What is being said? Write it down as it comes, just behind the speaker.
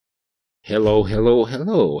Hello.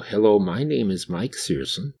 My name is Mike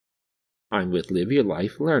Searson. I'm with Live Your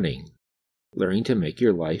Life Learning to make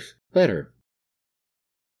your life better.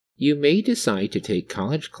 You may decide to take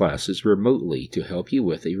college classes remotely to help you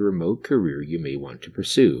with a remote career you may want to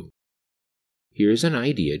pursue. Here's an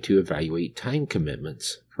idea to evaluate time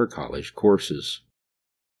commitments for college courses.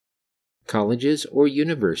 Colleges or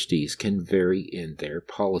universities can vary in their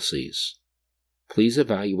policies. Please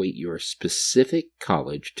evaluate your specific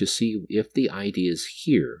college to see if the ideas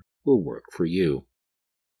here will work for you.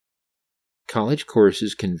 College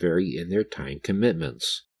courses can vary in their time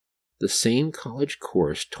commitments. The same college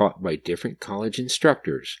course taught by different college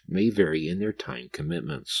instructors may vary in their time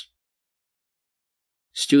commitments.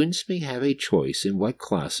 Students may have a choice in what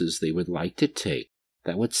classes they would like to take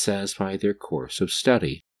that would satisfy their course of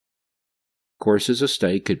study. Courses of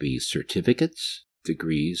study could be certificates,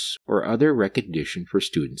 degrees, or other recognition for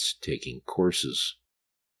students taking courses.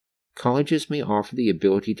 Colleges may offer the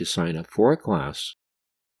ability to sign up for a class,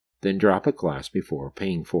 then drop a class before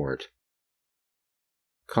paying for it.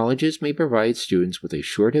 Colleges may provide students with a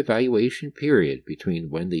short evaluation period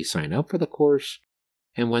between when they sign up for the course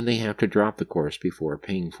and when they have to drop the course before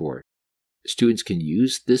paying for it. Students can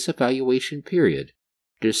use this evaluation period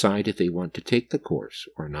to decide if they want to take the course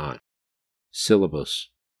or not. Syllabus.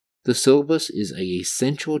 The syllabus is an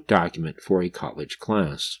essential document for a college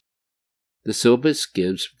class. The syllabus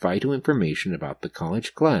gives vital information about the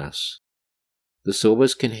college class. The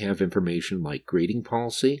syllabus can have information like grading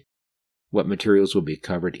policy, what materials will be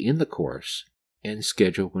covered in the course, and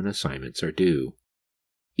schedule when assignments are due.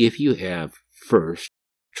 If you have, first,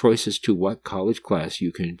 choices to what college class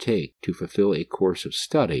you can take to fulfill a course of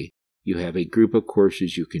study, you have a group of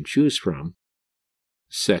courses you can choose from.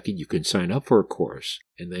 Second, you can sign up for a course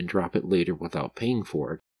and then drop it later without paying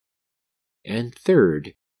for it. And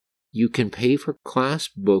third, you can pay for class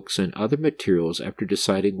books and other materials after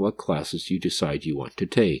deciding what classes you decide you want to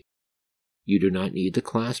take. You do not need the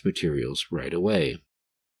class materials right away.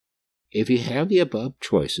 If you have the above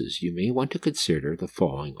choices, you may want to consider the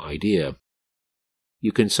following idea.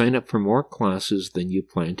 You can sign up for more classes than you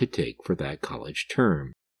plan to take for that college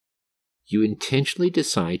term. You intentionally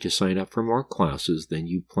decide to sign up for more classes than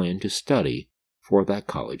you plan to study for that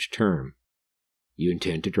college term. You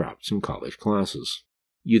intend to drop some college classes.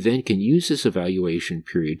 You then can use this evaluation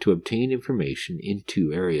period to obtain information in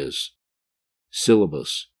two areas.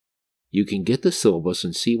 Syllabus. You can get the syllabus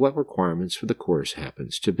and see what requirements for the course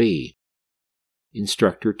happens to be.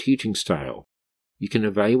 Instructor teaching style. You can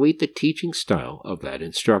evaluate the teaching style of that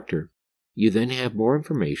instructor. You then have more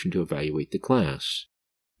information to evaluate the class.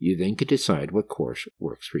 You then can decide what course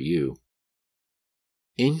works for you.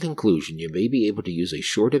 In conclusion, you may be able to use a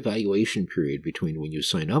short evaluation period between when you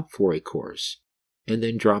sign up for a course and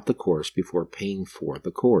then drop the course before paying for the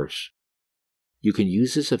course. You can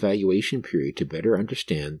use this evaluation period to better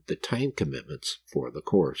understand the time commitments for the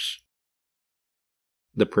course.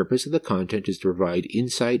 The purpose of the content is to provide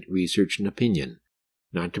insight, research, and opinion,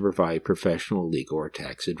 not to provide professional, legal, or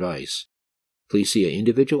tax advice. Please see an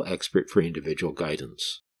individual expert for individual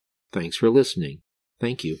guidance. Thanks for listening.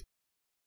 Thank you.